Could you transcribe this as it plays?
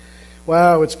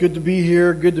Wow, it's good to be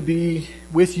here, good to be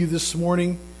with you this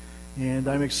morning. And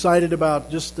I'm excited about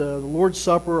just the Lord's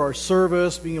Supper, our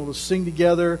service, being able to sing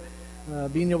together,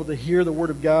 being able to hear the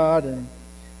Word of God. And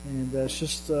it's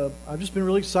just, I've just been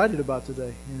really excited about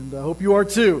today. And I hope you are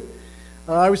too.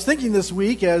 I was thinking this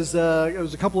week, as it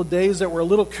was a couple of days that were a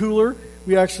little cooler.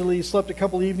 We actually slept a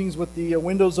couple evenings with the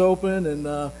windows open, and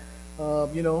it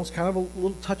was kind of a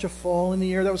little touch of fall in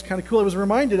the air. That was kind of cool. I was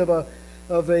reminded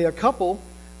of a couple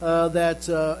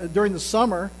that during the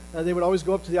summer they would always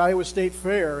go up to the Iowa State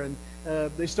Fair, and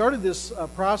they started this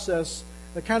process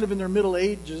kind of in their middle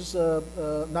ages,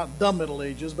 not the middle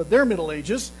ages, but their middle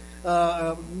ages.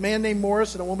 A man named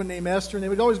Morris and a woman named Esther, and they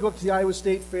would always go up to the Iowa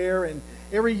State Fair, and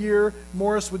every year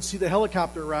Morris would see the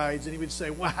helicopter rides, and he would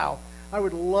say, "Wow, I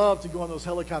would love to go on those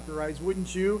helicopter rides,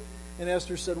 wouldn't you?" And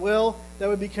Esther said, "Well, that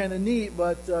would be kind of neat,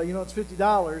 but it's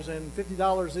 $50, and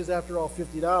 $50 is, after all,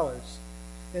 $50.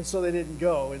 And so they didn't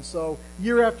go. And so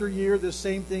year after year, this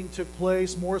same thing took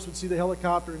place. Morris would see the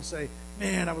helicopter and say,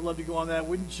 "Man, I would love to go on that,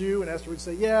 wouldn't you?" And Esther would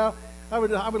say, "Yeah, I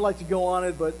would like to go on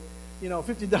it, but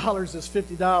 $50 is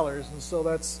 $50, and so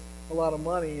that's a lot of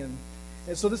money." And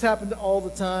so this happened all the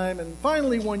time. And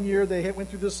finally, one year they went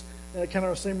through this kind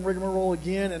of same rigmarole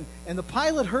again. And the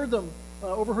pilot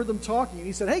overheard them talking, and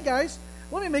he said, "Hey guys,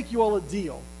 let me make you all a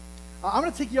deal. I'm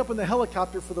going to take you up in the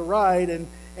helicopter for the ride, and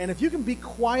if you can be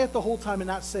quiet the whole time and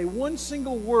not say one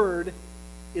single word,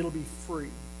 it'll be free.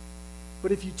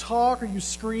 But if you talk or you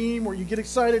scream or you get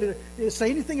excited and say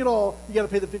anything at all, you got to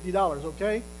pay the $50,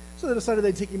 okay?" So they decided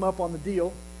they'd take him up on the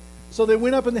deal. So they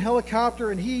went up in the helicopter,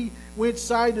 and he went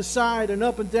side to side and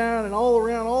up and down and all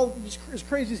around, all as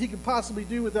crazy as he could possibly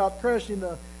do without crashing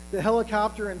the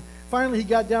helicopter. And finally he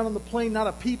got down on the plane, not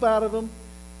a peep out of him.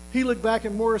 He looked back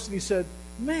at Morris and he said,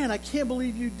 "Man, I can't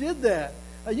believe you did that.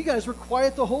 You guys were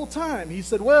quiet the whole time." He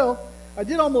said, "Well, I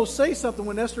did almost say something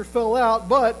when Esther fell out,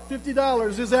 but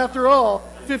 $50 is, after all,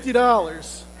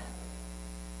 $50.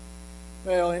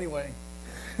 Well, anyway.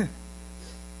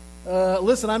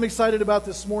 Listen, I'm excited about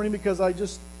this morning because I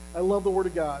love the Word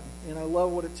of God, and I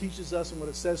love what it teaches us and what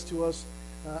it says to us.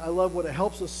 I love what it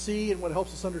helps us see and what it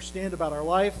helps us understand about our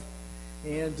life.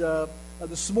 And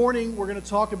this morning we're going to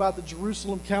talk about the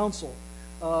Jerusalem Council.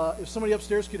 If somebody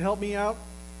upstairs could help me out,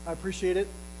 I appreciate it.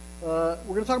 We're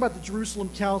going to talk about the Jerusalem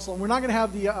Council, and we're not going to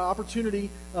have the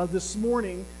opportunity this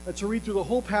morning to read through the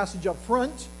whole passage up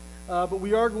front, but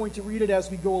we are going to read it as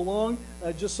we go along,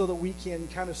 just so that we can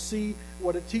kind of see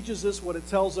what it teaches us, what it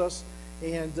tells us,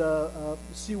 and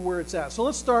see where it's at. So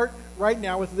let's start right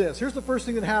now with this. Here's the first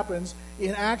thing that happens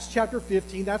in Acts chapter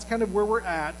 15. That's kind of where we're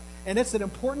at, and it's an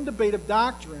important debate of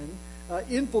doctrine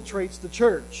infiltrates the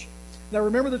church. Now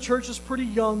remember, the church is pretty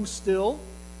young still.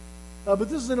 But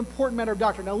this is an important matter of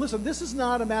doctrine. Now listen, this is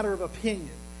not a matter of opinion.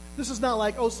 This is not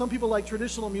like, some people like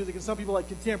traditional music and some people like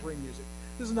contemporary music.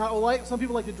 This is not, some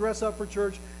people like to dress up for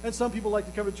church and some people like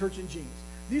to come to church in jeans.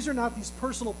 These are not these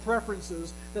personal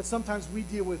preferences that sometimes we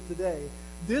deal with today.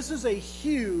 This is a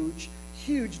huge,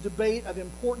 huge debate of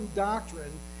important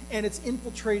doctrine, and it's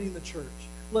infiltrating the church.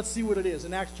 Let's see what it is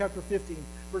in Acts chapter 15,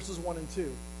 verses 1 and 2. It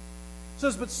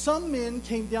says, "But some men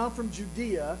came down from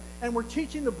Judea and were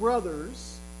teaching the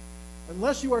brothers,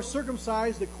 'Unless you are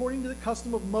circumcised according to the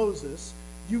custom of Moses,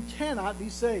 you cannot be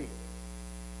saved.'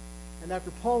 And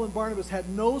after Paul and Barnabas had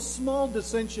no small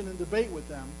dissension and debate with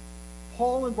them,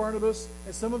 Paul and Barnabas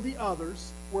and some of the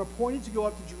others were appointed to go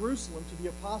up to Jerusalem to the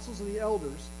apostles and the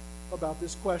elders about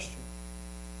this question."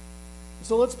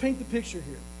 So let's paint the picture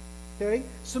here. Okay?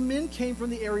 Some men came from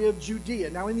the area of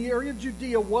Judea. Now in the area of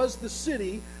Judea was the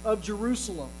city of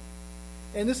Jerusalem.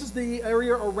 And this is the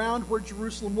area around where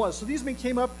Jerusalem was. So these men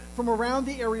came up from around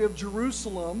the area of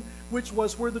Jerusalem, which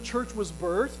was where the church was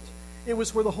birthed. It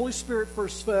was where the Holy Spirit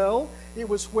first fell. It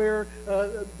was where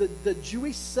the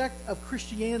Jewish sect of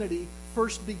Christianity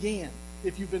first began,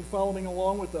 if you've been following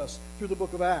along with us through the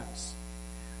book of Acts.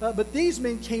 But these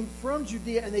men came from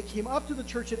Judea, and they came up to the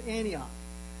church at Antioch.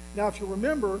 Now, if you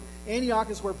remember, Antioch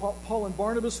is where Paul and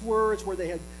Barnabas were. It's where they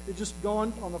had just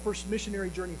gone on the first missionary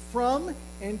journey from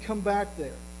and come back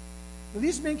there. Now,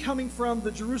 these men coming from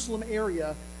the Jerusalem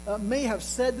area may have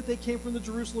said that they came from the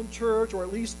Jerusalem church, or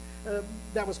at least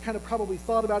that was kind of probably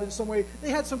thought about in some way.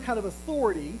 They had some kind of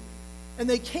authority, and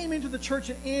they came into the church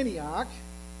at Antioch,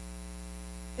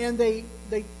 and they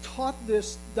taught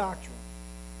this doctrine.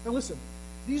 Now listen,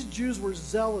 these Jews were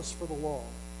zealous for the law.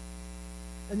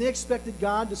 And they expected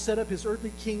God to set up his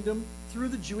earthly kingdom through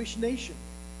the Jewish nation.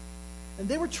 And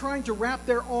they were trying to wrap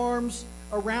their arms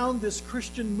around this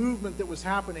Christian movement that was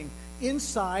happening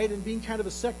inside and being kind of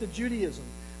a sect of Judaism.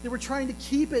 They were trying to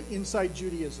keep it inside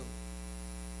Judaism.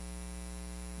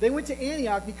 They went to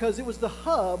Antioch because it was the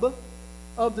hub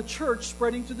of the church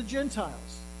spreading to the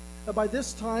Gentiles. By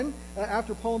this time,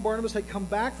 after Paul and Barnabas had come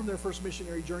back from their first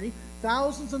missionary journey,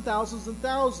 thousands and thousands and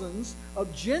thousands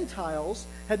of Gentiles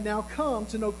had now come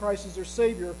to know Christ as their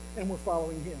Savior and were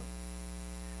following him.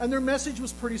 And their message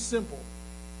was pretty simple.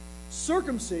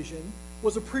 Circumcision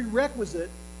was a prerequisite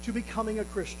to becoming a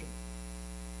Christian.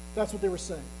 That's what they were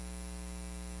saying.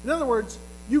 In other words,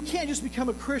 you can't just become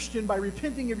a Christian by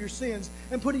repenting of your sins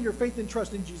and putting your faith and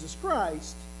trust in Jesus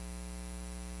Christ.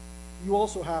 You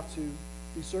also have to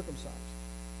be circumcised.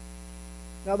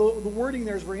 Now, the wording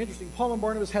there is very interesting. Paul and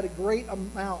Barnabas had a great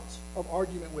amount of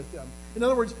argument with them. In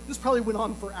other words, this probably went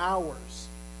on for hours.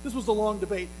 This was a long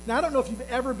debate. Now, I don't know if you've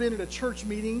ever been at a church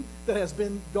meeting that has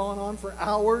been gone on for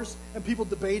hours and people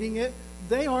debating it.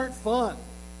 They aren't fun,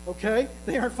 okay?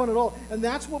 They aren't fun at all. And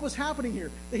that's what was happening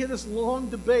here. They had this long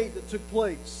debate that took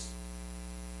place.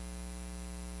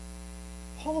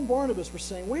 Paul and Barnabas were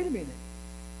saying, wait a minute.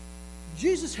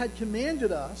 Jesus had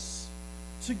commanded us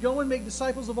to go and make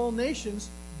disciples of all nations,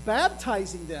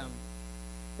 baptizing them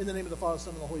in the name of the Father,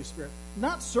 Son, and the Holy Spirit,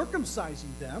 not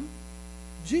circumcising them.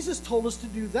 Jesus told us to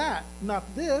do that, not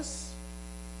this.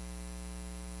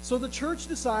 So the church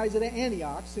decides at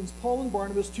Antioch, sends Paul and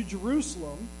Barnabas to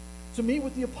Jerusalem to meet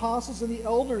with the apostles and the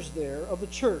elders there of the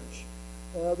church.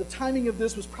 The timing of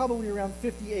this was probably around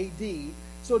 50 A.D.,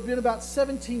 so it had been about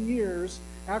 17 years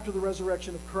after the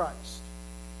resurrection of Christ.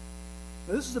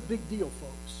 Now, this is a big deal,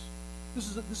 folks.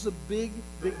 This is a big,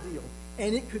 big deal.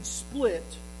 And it could split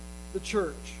the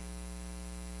church.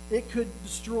 It could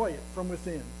destroy it from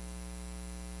within.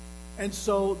 And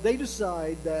so they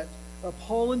decide that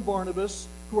Paul and Barnabas,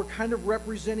 who are kind of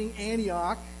representing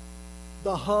Antioch,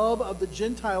 the hub of the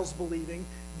Gentiles believing,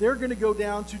 they're going to go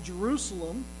down to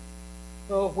Jerusalem,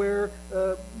 where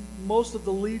most of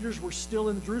the leaders were still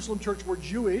in the Jerusalem church were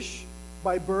Jewish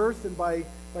by birth and by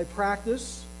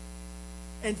practice,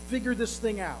 and figure this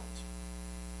thing out.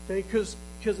 Okay, because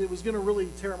it was going to really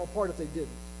tear them apart if they didn't.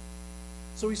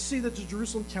 So we see that the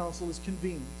Jerusalem Council is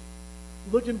convened.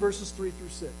 Look in verses 3 through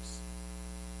 6.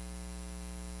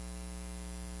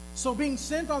 So being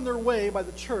sent on their way by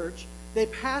the church, they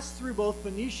passed through both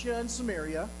Phoenicia and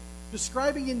Samaria,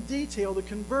 describing in detail the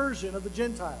conversion of the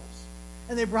Gentiles.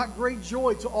 And they brought great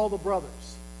joy to all the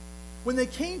brothers. When they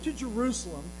came to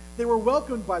Jerusalem, they were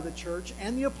welcomed by the church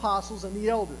and the apostles and the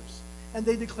elders, and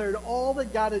they declared all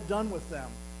that God had done with them.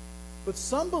 But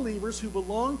some believers who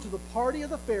belonged to the party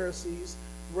of the Pharisees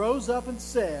rose up and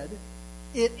said,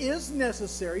 "It is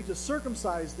necessary to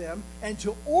circumcise them and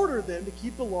to order them to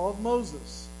keep the law of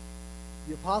Moses."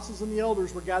 The apostles and the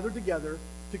elders were gathered together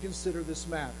to consider this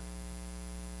matter.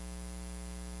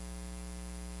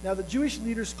 Now, the Jewish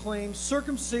leaders claim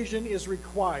circumcision is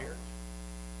required.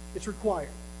 It's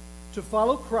required. To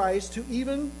follow Christ, to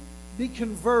even be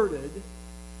converted,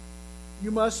 you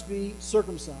must be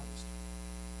circumcised.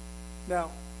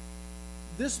 Now,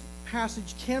 this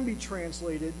passage can be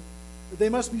translated, they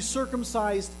must be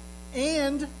circumcised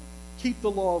and keep the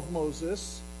law of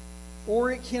Moses,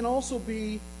 or it can also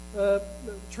be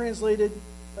translated,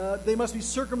 they must be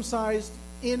circumcised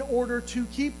in order to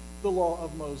keep the law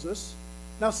of Moses.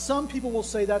 Now, some people will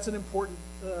say that's an important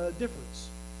difference.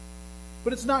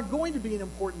 But it's not going to be an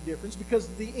important difference because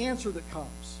of the answer that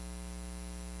comes.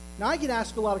 Now, I get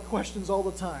asked a lot of questions all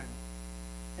the time,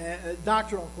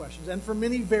 doctrinal questions, and for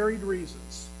many varied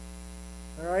reasons.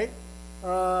 All right?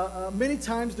 Many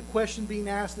times the question being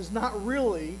asked is not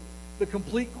really the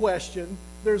complete question.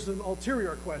 There's an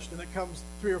ulterior question that comes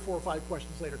 3 or 4 or 5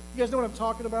 questions later. You guys know what I'm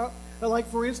talking about? Like,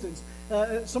 for instance,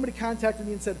 somebody contacted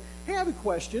me and said, "Hey, I have a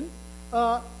question.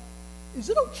 Is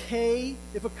it okay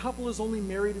if a couple is only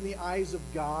married in the eyes of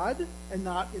God and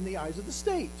not in the eyes of the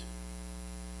state?"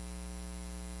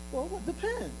 Well, it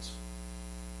depends.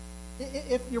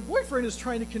 If your boyfriend is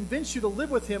trying to convince you to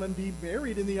live with him and be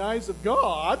married in the eyes of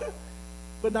God,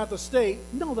 but not the state,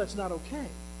 no, that's not okay.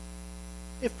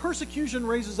 If persecution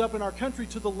raises up in our country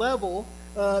to the level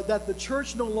that the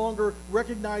church no longer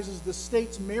recognizes the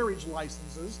state's marriage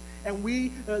licenses, and we,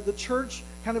 the church,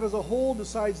 kind of as a whole,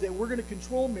 decides that we're going to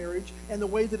control marriage and the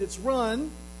way that it's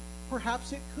run,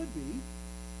 perhaps it could be.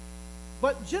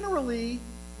 But generally,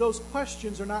 those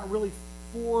questions are not really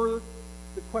for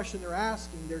the question they're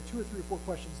asking. There are 2 or 3 or 4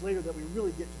 questions later that we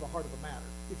really get to the heart of the matter,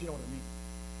 if you know what I mean.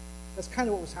 That's kind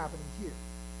of what was happening here.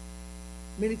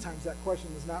 Many times that question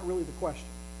is not really the question.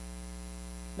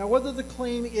 Now, whether the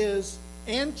claim is,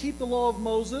 "and keep the law of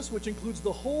Moses," which includes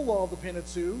the whole law of the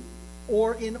Pentateuch,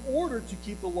 or "in order to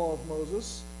keep the law of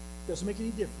Moses," doesn't make any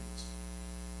difference.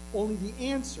 Only the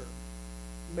answer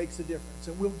makes a difference,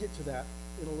 and we'll get to that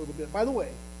in a little bit. By the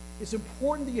way, it's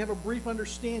important that you have a brief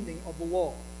understanding of the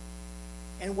law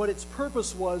and what its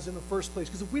purpose was in the first place.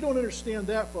 Because if we don't understand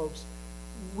that, folks,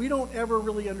 we don't ever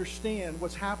really understand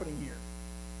what's happening here.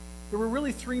 There were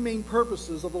really three main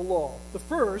purposes of the law. The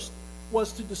first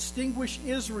was to distinguish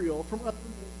Israel from other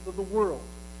nations of the world.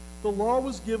 The law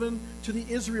was given to the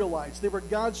Israelites. They were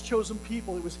God's chosen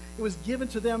people. It was given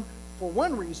to them for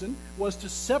one reason, was to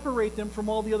separate them from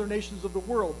all the other nations of the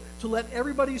world, to let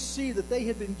everybody see that they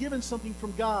had been given something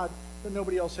from God that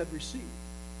nobody else had received.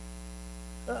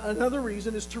 Another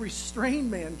reason is to restrain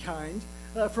mankind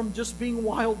from just being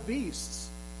wild beasts,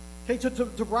 okay,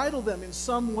 to bridle them in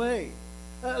some way,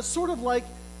 sort of like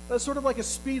a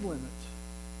speed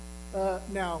limit.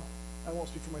 Now, I won't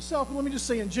speak for myself, but let me just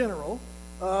say in general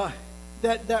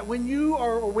that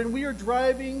when we are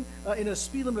driving in a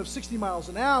speed limit of 60 miles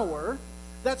an hour,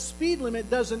 that speed limit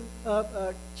doesn't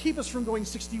keep us from going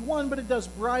 61, but it does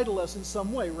bridle us in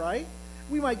some way, right?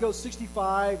 We might go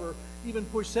 65 or even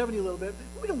push 70 a little bit,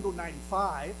 but we don't go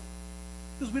 95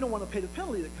 because we don't want to pay the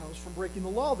penalty that comes from breaking the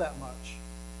law that much.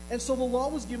 And so the law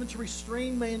was given to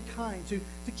restrain mankind, to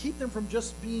keep them from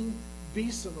just being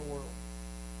beasts in the world.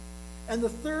 And the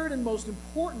third and most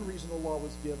important reason the law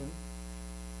was given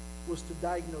was to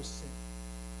diagnose sin.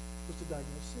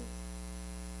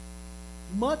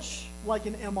 Much like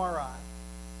an MRI.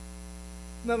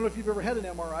 I don't know if you've ever had an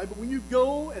MRI, but when you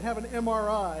go and have an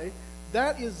MRI,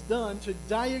 that is done to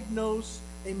diagnose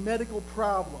a medical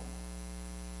problem.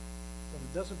 But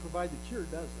it doesn't provide the cure,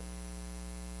 does it?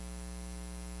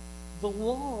 The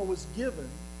law was given,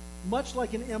 much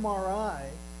like an MRI,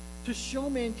 to show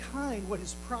mankind what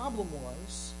his problem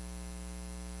was,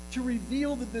 to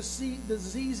reveal the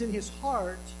disease in his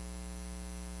heart,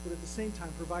 but at the same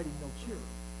time providing no cure.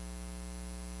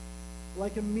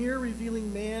 Like a mirror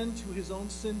revealing man to his own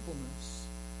sinfulness,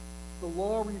 the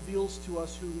law reveals to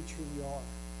us who we truly are.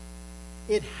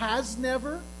 It has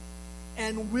never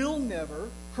and will never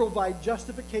provide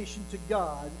justification to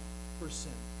God for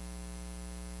sin.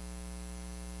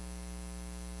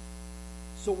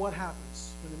 So what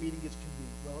happens when the meeting gets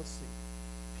convened? Well, let's see.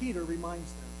 Peter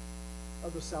reminds them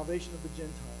of the salvation of the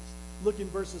Gentiles. Look in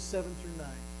verses 7 through 9.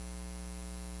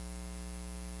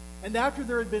 And after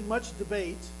there had been much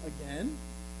debate again,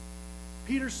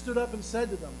 Peter stood up and said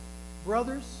to them,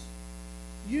 "Brothers,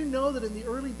 you know that in the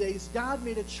early days God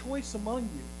made a choice among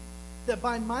you, that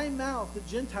by my mouth the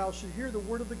Gentiles should hear the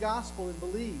word of the gospel and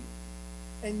believe.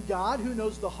 And God, who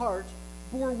knows the heart,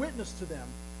 bore witness to them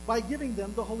by giving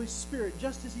them the Holy Spirit,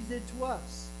 just as he did to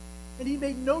us. And he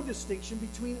made no distinction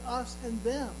between us and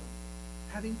them,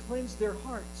 having cleansed their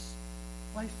hearts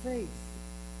by faith."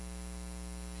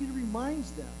 Peter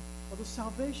reminds them of the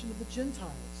salvation of the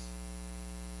Gentiles.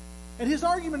 And his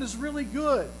argument is really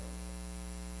good.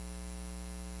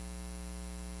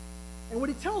 And what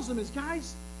he tells them is,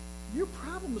 guys, your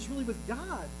problem is really with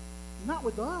God, not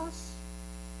with us.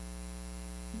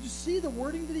 Did you see the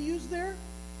wording that he used there?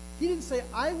 He didn't say,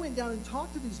 I went down and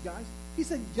talked to these guys. He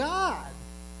said, God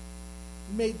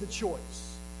made the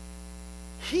choice.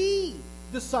 He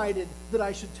decided that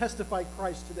I should testify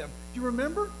Christ to them. Do you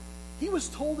remember? He was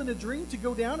told in a dream to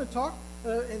go down and talk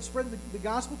and spread the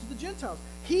gospel to the Gentiles.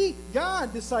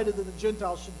 God decided that the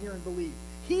Gentiles should hear and believe.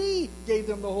 He gave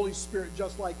them the Holy Spirit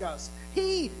just like us.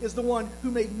 He is the one who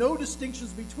made no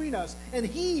distinctions between us, and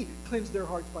he cleansed their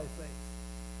hearts by faith.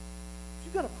 If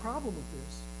you've got a problem with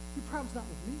this, your problem's not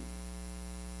with me.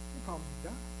 Your problem's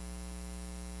with God.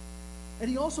 And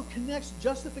he also connects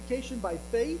justification by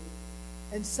faith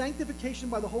and sanctification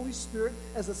by the Holy Spirit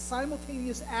as a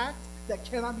simultaneous act that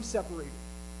cannot be separated.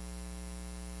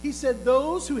 He said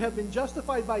those who have been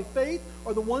justified by faith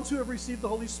are the ones who have received the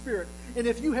Holy Spirit. And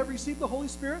if you have received the Holy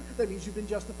Spirit, that means you've been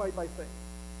justified by faith.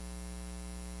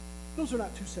 Those are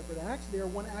not two separate acts. They are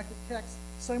one act that acts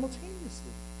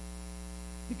simultaneously.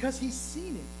 Because he's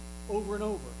seen it over and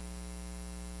over.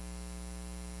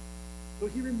 So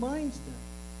he reminds them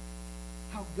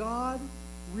how God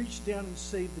reached down and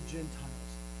saved the Gentiles.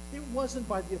 It wasn't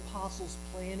by the apostles'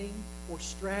 planning or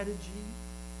strategy.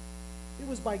 It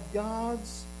was by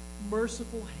God's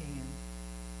merciful hand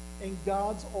and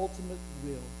God's ultimate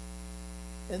will.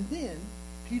 And then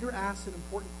Peter asks an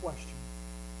important question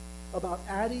about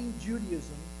adding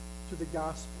Judaism to the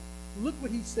gospel. Look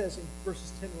what he says in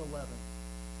verses 10 and 11.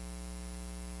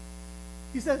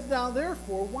 He says, "Now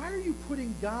therefore, why are you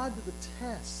putting God to the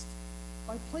test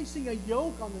by placing a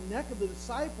yoke on the neck of the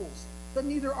disciples that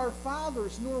neither our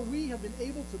fathers nor we have been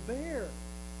able to bear?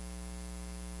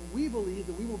 But we believe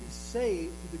that we will be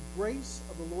saved through the grace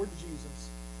of the Lord Jesus,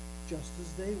 just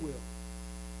as they will."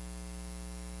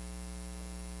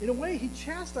 In a way, he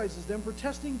chastises them for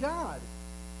testing God.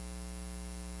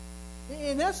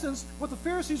 In essence, what the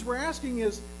Pharisees were asking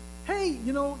is, hey,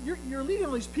 you're leading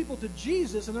all these people to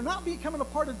Jesus, and they're not becoming a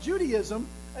part of Judaism.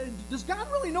 Does God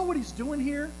really know what he's doing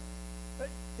here?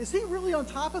 Is he really on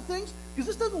top of things? Because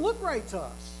this doesn't look right to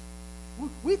us.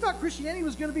 We thought Christianity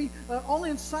was going to be all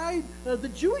inside the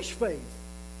Jewish faith.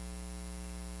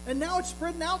 And now it's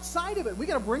spreading outside of it. We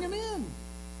got to bring him in.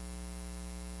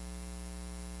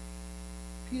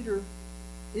 Peter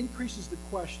increases the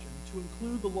question to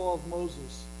include the law of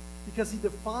Moses because he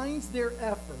defines their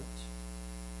effort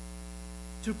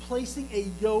to placing a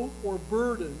yoke or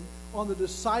burden on the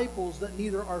disciples that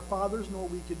neither our fathers nor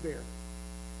we could bear.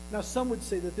 Now, some would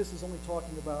say that this is only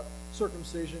talking about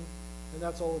circumcision, and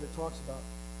that's all that it talks about.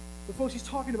 But folks, he's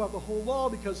talking about the whole law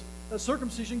because a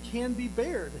circumcision can be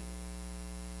bared.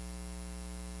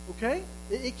 Okay?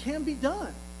 It can be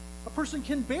done. A person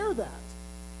can bear that.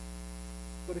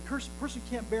 But a person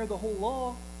can't bear the whole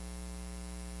law.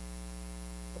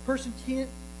 A person can't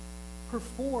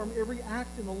perform every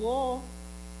act in the law.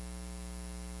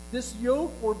 This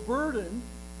yoke or burden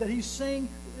that he's saying,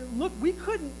 look, we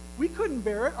couldn't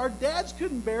bear it. Our dads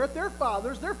couldn't bear it. Their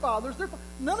fathers,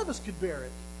 none of us could bear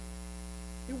it.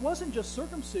 It wasn't just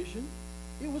circumcision.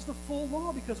 It was the full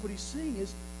law, because what he's saying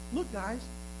is, look, guys,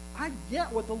 I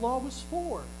get what the law was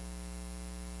for.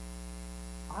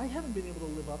 I haven't been able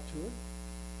to live up to it.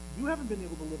 You haven't been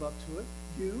able to live up to it.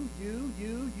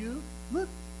 You. Look,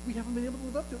 we haven't been able to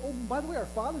live up to it. Oh, by the way, our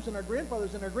fathers and our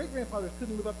grandfathers and our great-grandfathers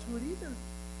couldn't live up to it either.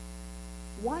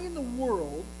 Why in the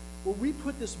world will we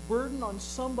put this burden on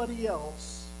somebody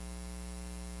else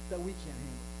that we can't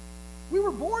handle? We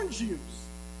were born Jews.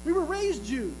 We were raised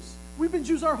Jews. We've been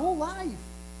Jews our whole life.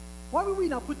 Why would we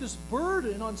now put this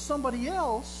burden on somebody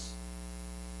else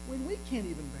when we can't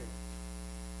even bear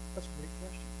it? That's a great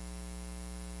question.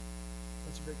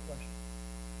 That's a great question.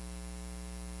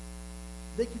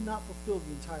 They could not fulfill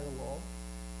the entire law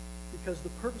because the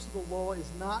purpose of the law is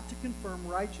not to confirm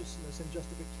righteousness and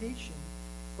justification,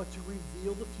 but to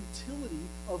reveal the futility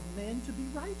of men to be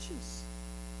righteous.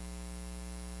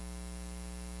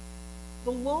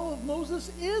 The law of Moses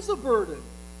is a burden,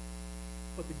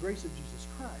 but the grace of Jesus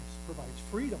Christ provides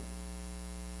freedom.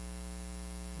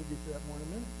 We'll get to that more in a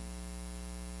minute.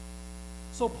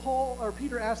 So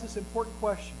Peter asked this important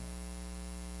question.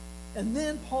 And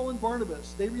then Paul and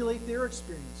Barnabas, they relate their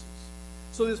experiences.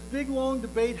 So this big, long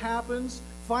debate happens.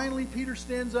 Finally, Peter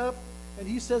stands up, and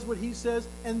he says what he says.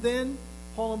 And then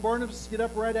Paul and Barnabas get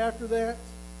up right after that,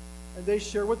 and they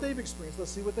share what they've experienced.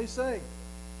 Let's see what they say.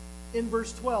 In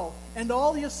verse 12, and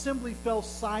all the assembly fell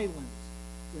silent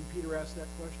when Peter asked that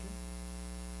question.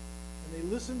 And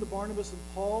they listened to Barnabas and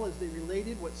Paul as they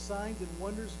related what signs and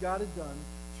wonders God had done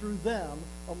through them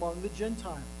among the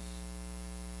Gentiles.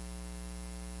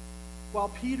 While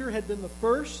Peter had been the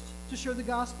first to share the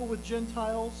gospel with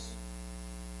Gentiles,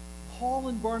 Paul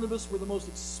and Barnabas were the most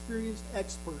experienced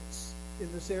experts in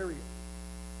this area.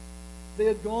 They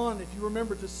had gone, if you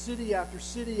remember, to city after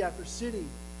city after city,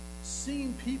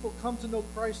 seeing people come to know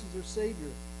Christ as their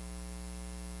Savior.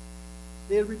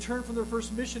 They had returned from their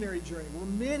first missionary journey, where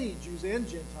many Jews and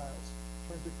Gentiles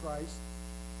turned to Christ.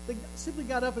 They simply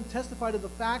got up and testified of the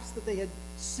facts that they had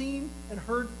seen and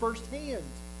heard firsthand.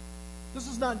 This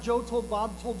is not Joe told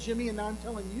Bob, told Jimmy, and now I'm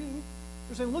telling you.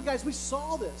 They're saying, look, guys, we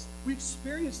saw this. We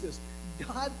experienced this.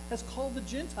 God has called the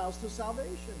Gentiles to salvation.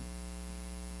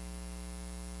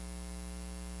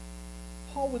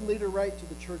 Paul would later write to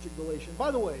the church at Galatia.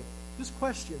 By the way, this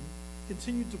question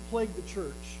continued to plague the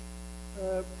church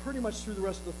pretty much through the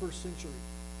rest of the first century.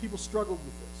 People struggled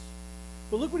with this.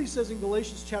 But look what he says in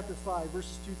Galatians chapter 5,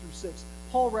 verses 2 through 6.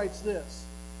 Paul writes this.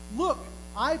 Look,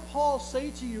 I, Paul,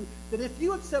 say to you that if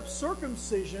you accept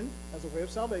circumcision as a way of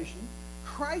salvation,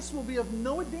 Christ will be of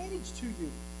no advantage to you.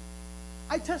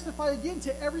 I testify again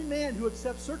to every man who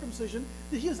accepts circumcision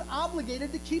that he is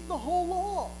obligated to keep the whole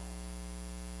law.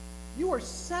 You are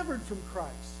severed from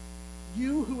Christ.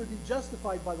 You who would be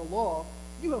justified by the law,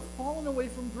 you have fallen away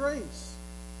from grace.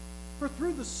 For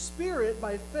through the Spirit,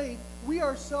 by faith, we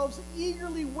ourselves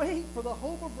eagerly wait for the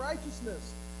hope of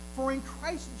righteousness. For in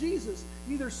Christ Jesus,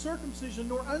 neither circumcision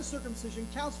nor uncircumcision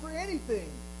counts for anything,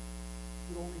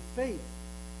 but only faith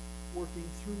working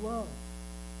through love.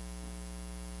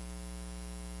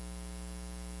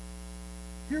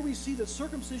 Here we see that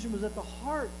circumcision was at the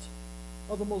heart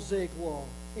of the Mosaic law,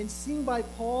 and seen by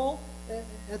Paul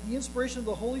at the inspiration of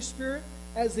the Holy Spirit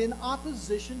as in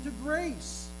opposition to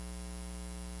grace.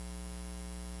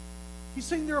 He's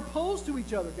saying they're opposed to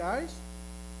each other, guys.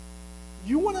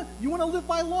 You want to live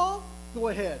by law? Go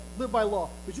ahead, live by law.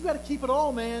 But you got to keep it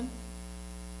all, man.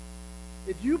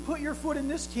 If you put your foot in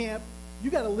this camp, you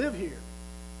got to live here.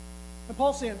 And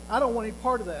Paul's saying, I don't want any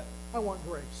part of that. I want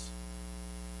grace.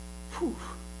 Whew.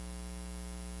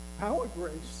 I want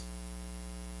grace.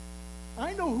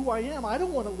 I know who I am. I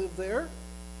don't want to live there.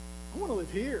 I want to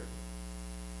live here.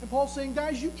 And Paul's saying,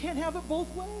 guys, you can't have it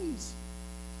both ways.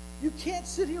 You can't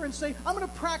sit here and say, I'm going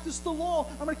to practice the law.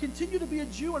 I'm going to continue to be a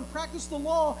Jew and practice the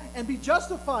law and be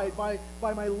justified by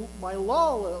my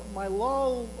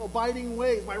law-abiding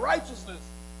ways, my righteousness.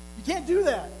 You can't do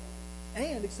that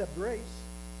and accept grace.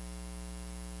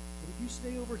 But if you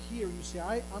stay over here and you say,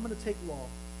 I'm going to take law,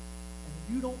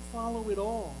 and you don't follow it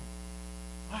all,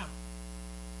 wow,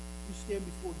 you stand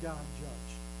before God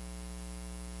judged.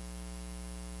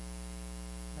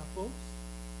 Now, folks,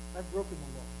 I've broken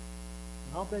the law.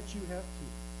 And I'll bet you have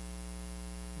too.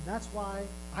 And that's why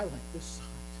I like this side.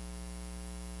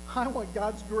 I want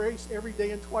God's grace every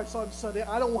day and twice on Sunday.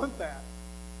 I don't want that.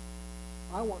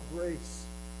 I want grace.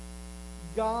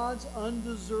 God's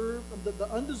undeserved,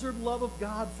 the undeserved love of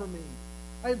God for me.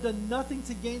 I have done nothing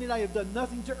to gain it. I have done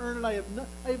nothing to earn it. I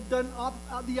have done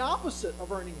the opposite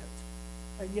of earning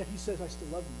it. And yet he says, I still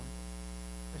love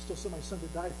you. I still sent my son to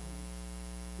die for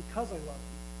you because I love you.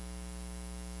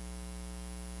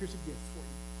 Here's a gift for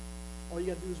you. All you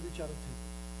got to do is reach out and take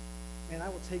it. And I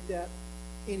will take that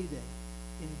any day.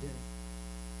 Any day.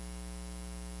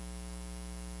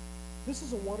 This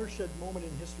is a watershed moment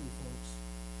in history, folks.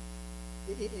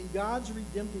 In God's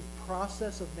redemptive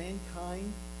process of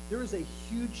mankind, there is a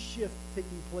huge shift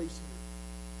taking place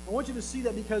here. I want you to see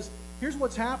that because here's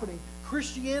what's happening.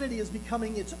 Christianity is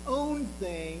becoming its own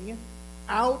thing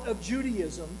out of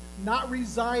Judaism, not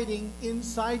residing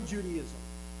inside Judaism.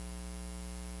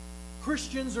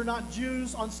 Christians are not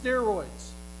Jews on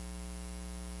steroids.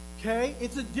 Okay?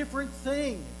 It's a different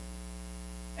thing.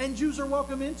 And Jews are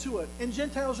welcome into it. And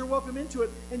Gentiles are welcome into it.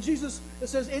 And Jesus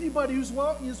says, anybody who's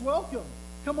is welcome.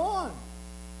 Come on.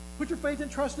 Put your faith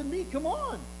and trust in me. Come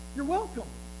on. You're welcome.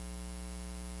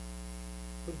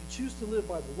 But if you choose to live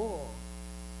by the law,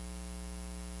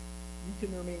 you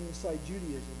can remain inside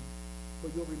Judaism,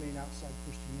 but you'll remain outside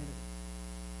Christianity.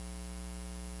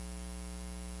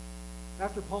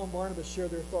 After Paul and Barnabas share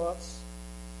their thoughts,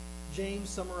 James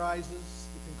summarizes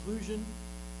the conclusion: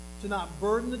 to not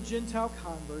burden the Gentile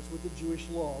converts with the Jewish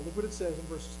law. Look what it says in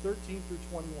verses 13 through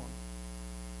 21.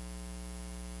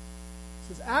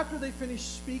 It says, after they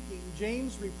finished speaking,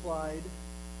 James replied,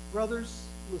 brothers,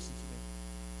 listen to me.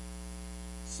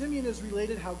 Simeon has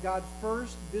related how God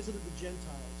first visited the Gentiles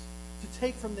to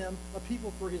take from them a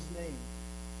people for his name.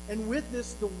 And with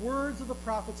this, the words of the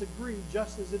prophets agree,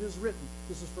 just as it is written.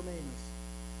 This is from Amos.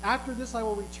 After this I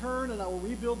will return, and I will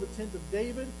rebuild the tent of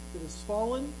David that is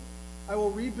fallen. I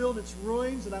will rebuild its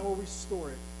ruins, and I will restore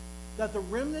it, that the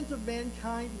remnant of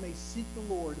mankind may seek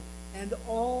the Lord, and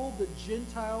all the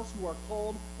Gentiles who are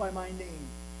called by my name,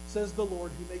 says the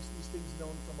Lord, who makes these things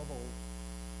known from of old.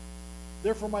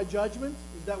 Therefore my judgment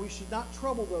is that we should not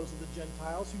trouble those of the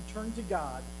Gentiles who turn to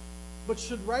God, but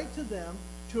should write to them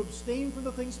to abstain from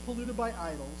the things polluted by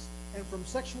idols, and from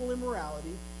sexual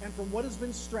immorality, and from what has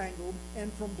been strangled,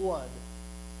 and from blood.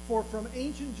 For from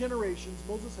ancient generations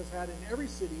Moses has had in every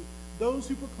city those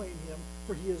who proclaim him,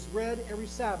 for he is read every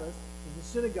Sabbath in the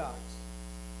synagogues.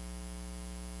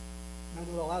 I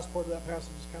know the last part of that passage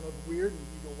is kind of weird, and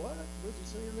you go, what? What is he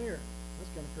saying there? That's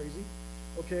kind of crazy.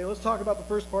 Okay, let's talk about the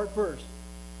first part first.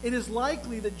 It is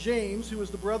likely that James, who is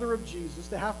the brother of Jesus,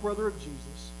 the half-brother of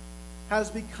Jesus, has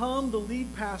become the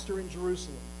lead pastor in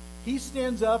Jerusalem. He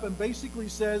stands up and basically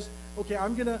says, okay,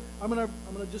 I'm gonna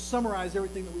just summarize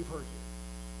everything that we've heard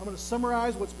here. I'm going to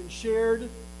summarize what's been shared,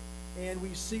 and we're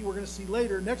going to see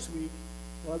later next week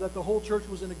that the whole church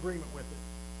was in agreement with it.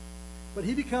 But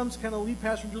he becomes kind of lead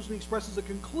pastor in Jerusalem. He expresses a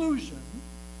conclusion.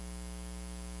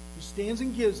 He stands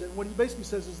and gives it. And what he basically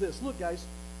says is this: look, guys,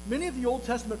 many of the Old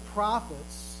Testament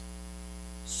prophets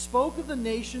spoke of the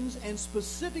nations and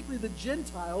specifically the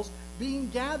Gentiles being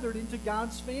gathered into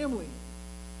God's family.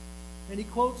 And he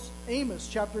quotes Amos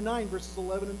chapter 9, verses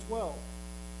 11 and 12.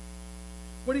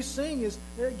 What he's saying is,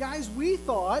 guys, we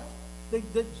thought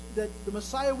that the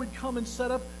Messiah would come and set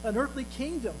up an earthly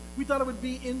kingdom. We thought it would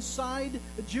be inside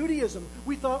Judaism.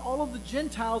 We thought all of the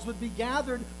Gentiles would be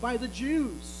gathered by the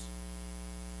Jews.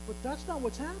 But that's not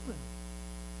what's happened.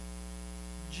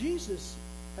 Jesus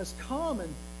has come,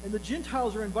 and the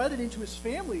Gentiles are invited into his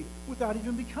family without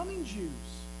even becoming Jews.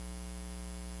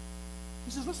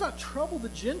 He says, let's not trouble the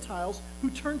Gentiles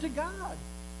who turn to God.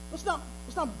 Let's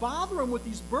not bother them with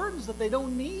these burdens that they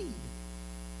don't need.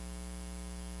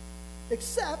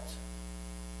 Except,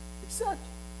 and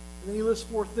then he lists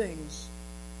 4 things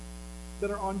that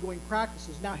are ongoing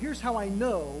practices. Now, here's how I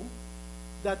know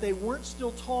that they weren't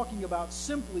still talking about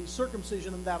simply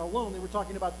circumcision and that alone. They were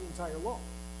talking about the entire law.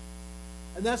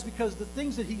 And that's because the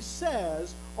things that he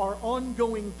says are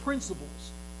ongoing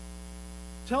principles.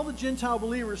 Tell the Gentile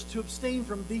believers to abstain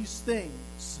from these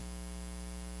things,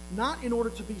 not in order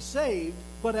to be saved,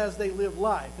 but as they live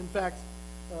life. In fact,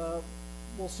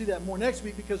 we'll see that more next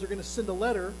week because they're going to send a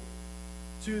letter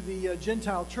to the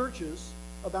Gentile churches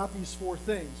about these 4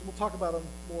 things. And we'll talk about them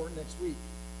more next week.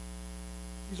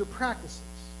 These are practices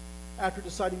after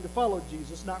deciding to follow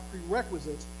Jesus, not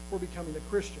prerequisites for becoming a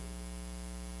Christian.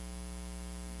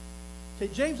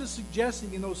 Okay, James is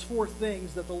suggesting in those 4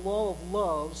 things that the law of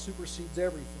love supersedes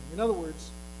everything. In other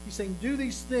words, he's saying do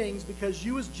these things because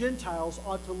you as Gentiles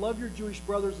ought to love your Jewish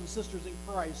brothers and sisters in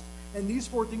Christ, and these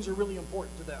 4 things are really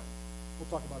important to them. We'll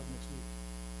talk about it next week.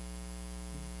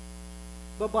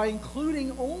 But by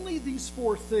including only these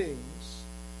 4 things,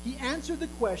 he answered the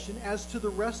question as to the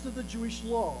rest of the Jewish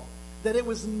law, that it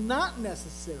was not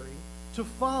necessary to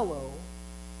follow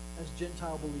as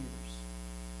Gentile believers.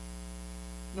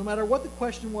 No matter what the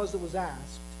question was that was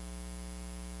asked,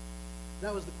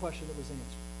 that was the question that was answered.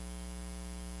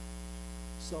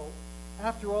 So,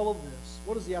 after all of this,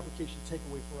 what is the application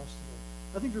takeaway for us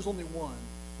today? I think there's only one,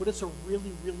 but it's a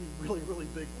really, really, really, really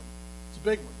big one. It's a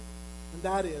big one. And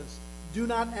that is, do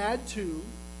not add to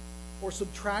or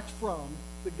subtract from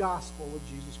the gospel of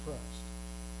Jesus Christ.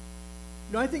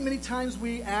 You know, I think many times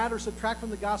we add or subtract from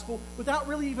the gospel without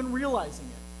really even realizing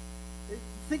it.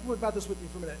 Think about this with me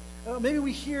for a minute. Maybe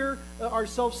we hear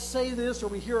ourselves say this, or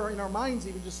we hear in our minds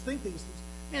even just think these things.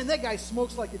 Man, that guy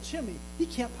smokes like a chimney. He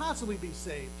can't possibly be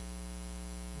saved.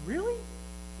 Really?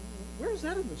 Where is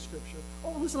that in the scripture?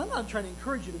 Oh, listen, I'm not trying to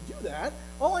encourage you to do that.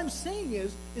 All I'm saying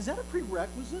is that a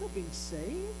prerequisite of being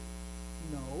saved?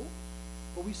 No.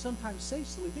 But we sometimes say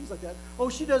silly things like that. Oh,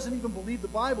 she doesn't even believe the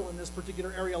Bible in this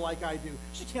particular area like I do.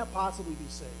 She can't possibly be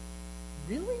saved.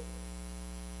 Really?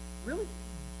 Really?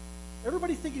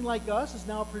 Everybody thinking like us is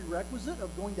now a prerequisite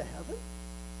of going to heaven?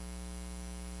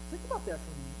 Think about that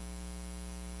for a minute.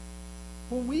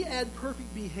 When we add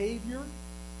perfect behavior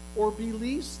or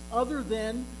beliefs other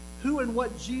than who and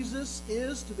what Jesus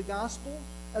is to the gospel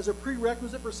as a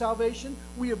prerequisite for salvation,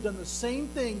 we have done the same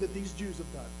thing that these Jews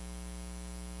have done.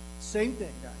 Same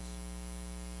thing, guys.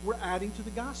 We're adding to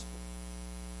the gospel.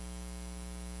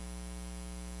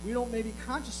 We don't maybe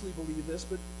consciously believe this,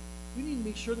 but we need to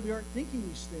make sure that we aren't thinking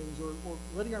these things or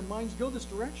letting our minds go this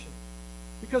direction.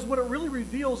 Because what it really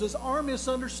reveals is our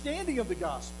misunderstanding of the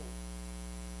gospel.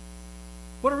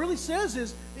 What it really says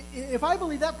is, if I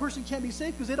believe that person can't be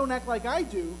saved because they don't act like I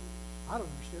do, I don't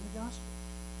understand the gospel.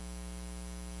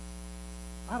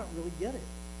 I don't really get it.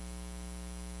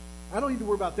 I don't need to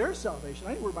worry about their salvation.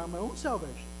 I need to worry about my own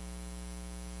salvation.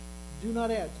 Do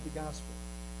not add to the gospel.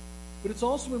 But it's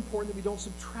also important that we don't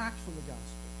subtract from the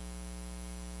gospel.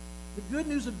 The good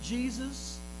news of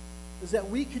Jesus is that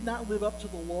we could not live up to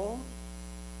the law,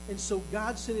 and so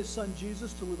God sent his son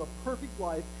Jesus to live a perfect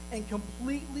life and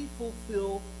completely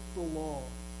fulfill the law.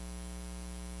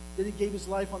 Then he gave his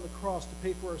life on the cross to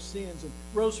pay for our sins and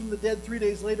rose from the dead 3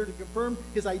 days later to confirm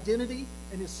his identity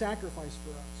and his sacrifice for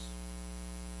us.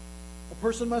 A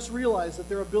person must realize that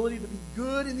their ability to be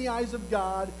good in the eyes of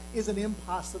God is an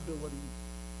impossibility.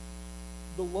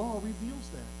 The law reveals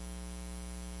that.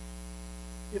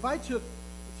 If I took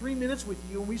 3 minutes with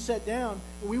you and we sat down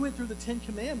and we went through the 10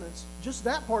 Commandments, just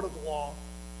that part of the law,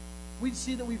 we'd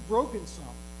see that we've broken some.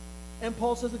 And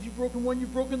Paul says if you've broken one,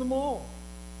 you've broken them all.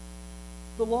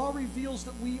 The law reveals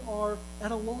that we are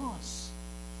at a loss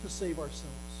to save ourselves.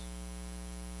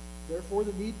 Therefore,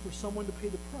 the need for someone to pay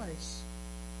the price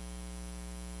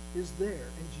is there,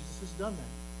 and Jesus has done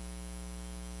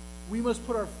that. We must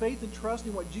put our faith and trust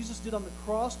in what Jesus did on the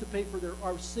cross to pay for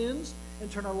our sins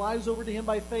and turn our lives over to him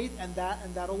by faith, and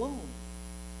that alone.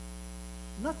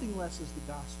 Nothing less is the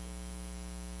gospel.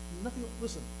 Nothing.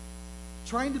 Listen,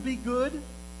 trying to be good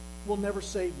will never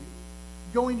save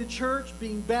you. Going to church,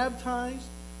 being baptized,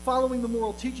 following the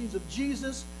moral teachings of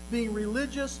Jesus, being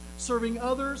religious, serving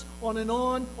others, on and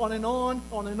on, on and on,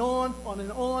 on and on, on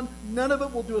and on, none of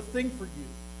it will do a thing for you.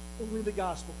 Only the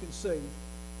gospel can save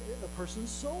a person's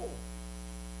soul.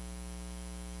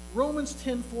 Romans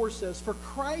 10:4 says, "For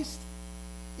Christ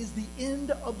is the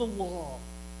end of the law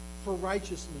for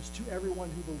righteousness to everyone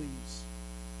who believes."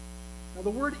 Now the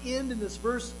word end in this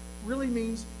verse really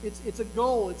means it's a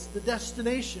goal, it's the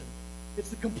destination, it's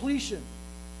the completion.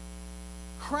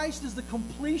 Christ is the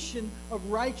completion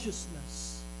of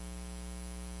righteousness.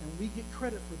 And we get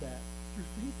credit for that through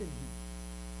faith in him.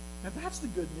 Now that's the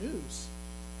good news.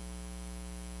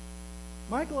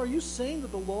 Michael, are you saying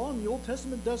that the law in the Old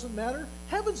Testament doesn't matter?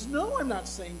 Heavens no, I'm not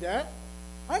saying that.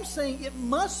 I'm saying it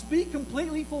must be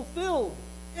completely fulfilled.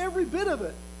 Every bit of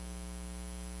it.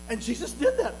 And Jesus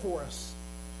did that for us.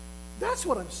 That's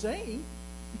what I'm saying,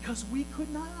 because we could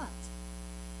not.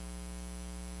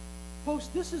 Folks,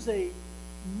 this is a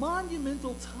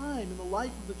monumental time in the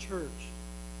life of the church.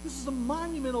 This is a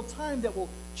monumental time that will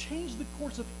change the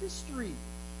course of history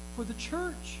for the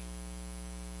church.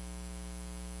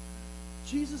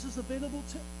 Jesus is available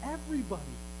to everybody.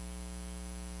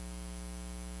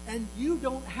 And you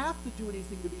don't have to do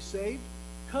anything to be saved,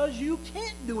 because you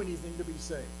can't do anything to be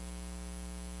saved.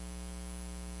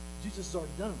 Jesus has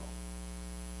already done it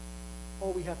all.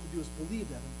 All we have to do is believe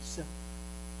that and accept it.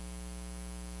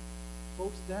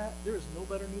 Folks, there is no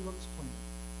better news on this planet.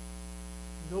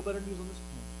 No better news on this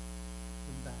planet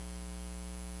than that.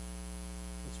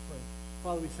 Let's pray.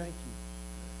 Father, we thank you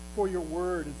for your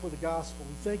word and for the gospel.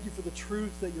 We thank you for the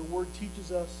truth that your word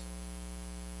teaches us.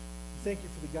 We thank you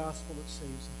for the gospel that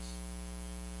saves us.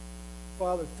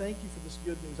 Father, thank you for this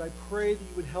good news. I pray that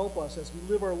you would help us as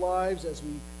we live our lives, as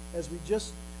we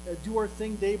just do our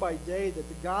thing day by day, that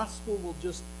the gospel will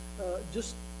just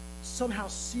somehow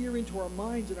sear into our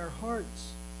minds and our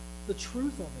hearts the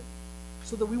truth of it,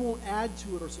 so that we won't add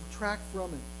to it or subtract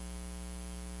from it.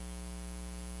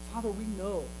 Father, we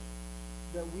know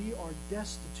that we are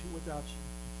destitute without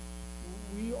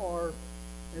you. We are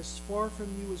as far from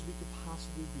you as we could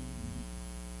possibly be.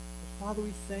 But Father,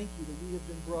 we thank you that we have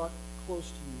been brought close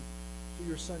to you through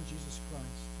your Son, Jesus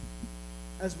Christ.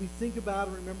 As we think about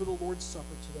and remember the Lord's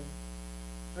Supper today,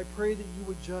 I pray that you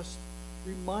would just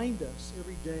remind us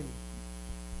every day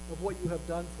of what you have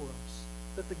done for us,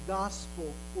 that the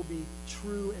gospel will be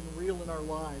true and real in our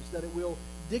lives, that it will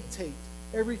dictate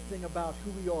everything about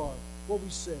who we are, what we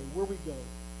say, where we go,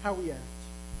 how we act,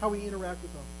 how we interact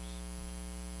with others.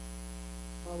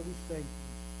 Father, we thank you.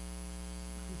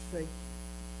 We thank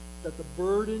you that the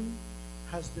burden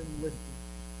has been lifted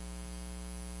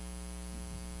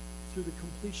through the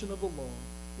completion of the law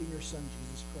in your Son,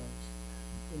 Jesus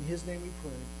Christ. In his name we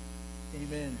pray.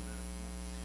 Amen.